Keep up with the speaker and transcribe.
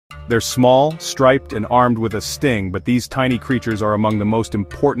They're small, striped, and armed with a sting, but these tiny creatures are among the most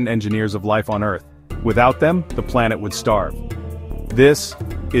important engineers of life on Earth. Without them, the planet would starve. This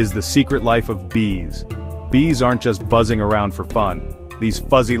is the secret life of bees. Bees aren't just buzzing around for fun. These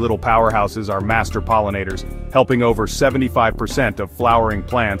fuzzy little powerhouses are master pollinators, helping over 75% of flowering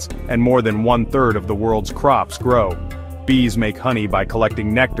plants and more than 1/3 of the world's crops grow. Bees make honey by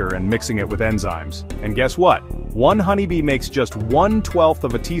collecting nectar and mixing it with enzymes. And guess what? One honeybee makes just 1/12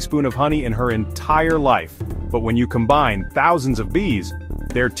 of a teaspoon of honey in her entire life. But when you combine thousands of bees,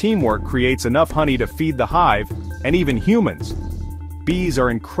 their teamwork creates enough honey to feed the hive, and even humans. Bees are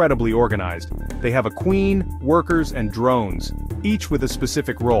incredibly organized. They have a queen, workers, and drones, each with a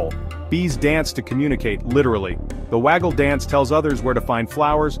specific role. Bees dance to communicate, literally. The waggle dance tells others where to find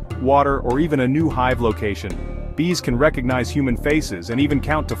flowers, water, or even a new hive location. Bees can recognize human faces and even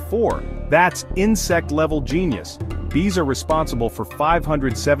count to 4. That's insect-level genius. Bees are responsible for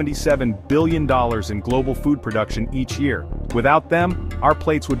 $577 billion in global food production each year. Without them, our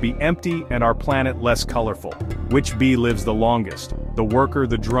plates would be empty and our planet less colorful. Which bee lives the longest? The worker,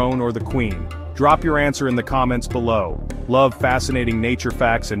 the drone, or the queen? Drop your answer in the comments below. Love fascinating nature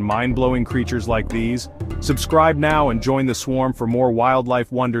facts and mind-blowing creatures like these? Subscribe now and join the swarm for more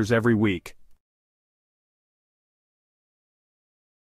wildlife wonders every week.